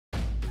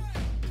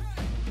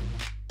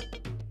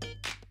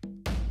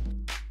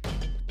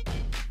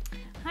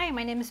Hi,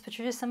 my name is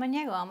Patricia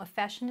Samaniego. I'm a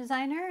fashion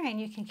designer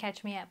and you can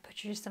catch me at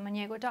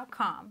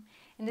patriciasamaniego.com.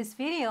 In this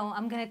video,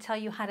 I'm going to tell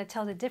you how to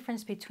tell the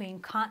difference between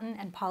cotton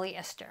and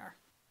polyester.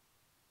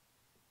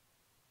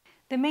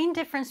 The main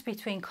difference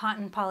between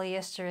cotton and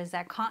polyester is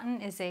that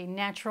cotton is a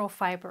natural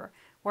fiber,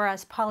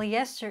 whereas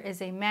polyester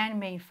is a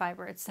man-made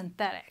fiber. It's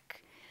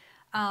synthetic.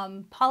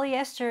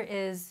 Polyester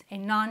is a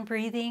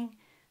non-breathing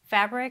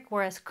fabric,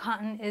 whereas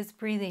cotton is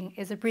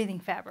a breathing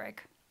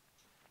fabric.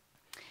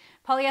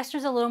 Polyester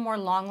is a little more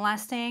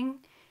long-lasting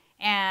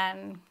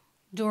and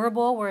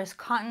durable, whereas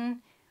cotton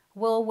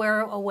will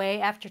wear away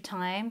after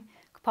time.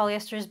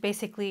 Polyester is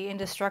basically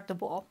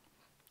indestructible.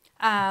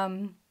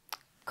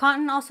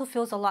 Cotton also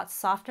feels a lot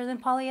softer than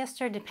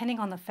polyester, depending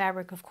on the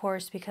fabric, of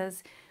course,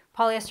 because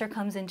polyester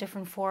comes in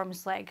different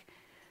forms like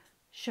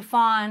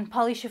chiffon,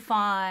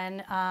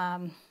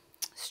 polychiffon,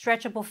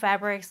 stretchable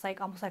fabrics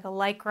like almost like a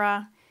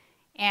lycra,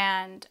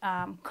 and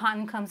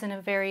cotton comes in a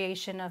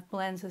variation of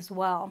blends as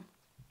well.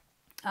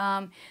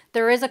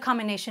 There is a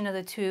combination of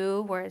the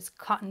two where it's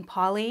cotton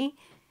poly.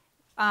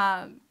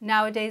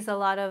 Nowadays, a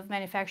lot of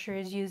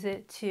manufacturers use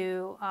it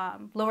to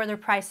lower their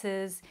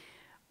prices,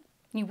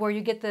 where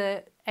you get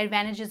the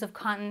advantages of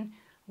cotton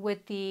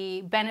with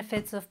the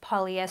benefits of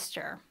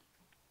polyester.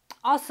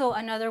 Also,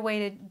 another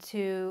way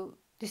to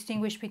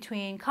distinguish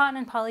between cotton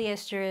and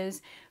polyester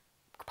is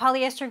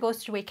polyester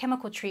goes through a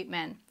chemical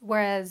treatment,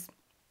 whereas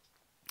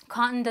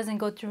cotton doesn't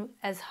go through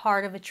as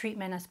hard of a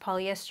treatment as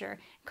polyester.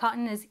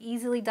 Cotton is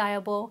easily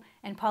dyeable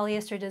and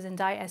polyester doesn't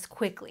dye as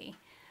quickly.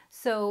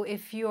 So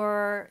if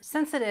you're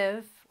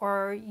sensitive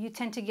or you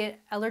tend to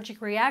get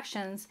allergic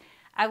reactions,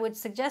 I would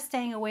suggest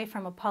staying away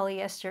from a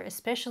polyester,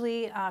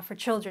 especially for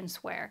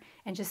children's wear,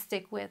 and just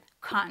stick with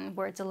cotton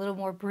where it's a little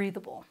more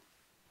breathable.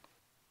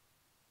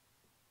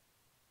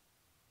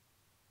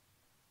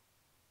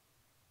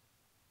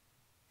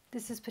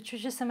 This is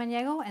Patricia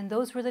Samaniego, and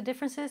those were the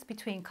differences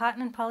between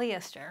cotton and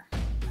polyester.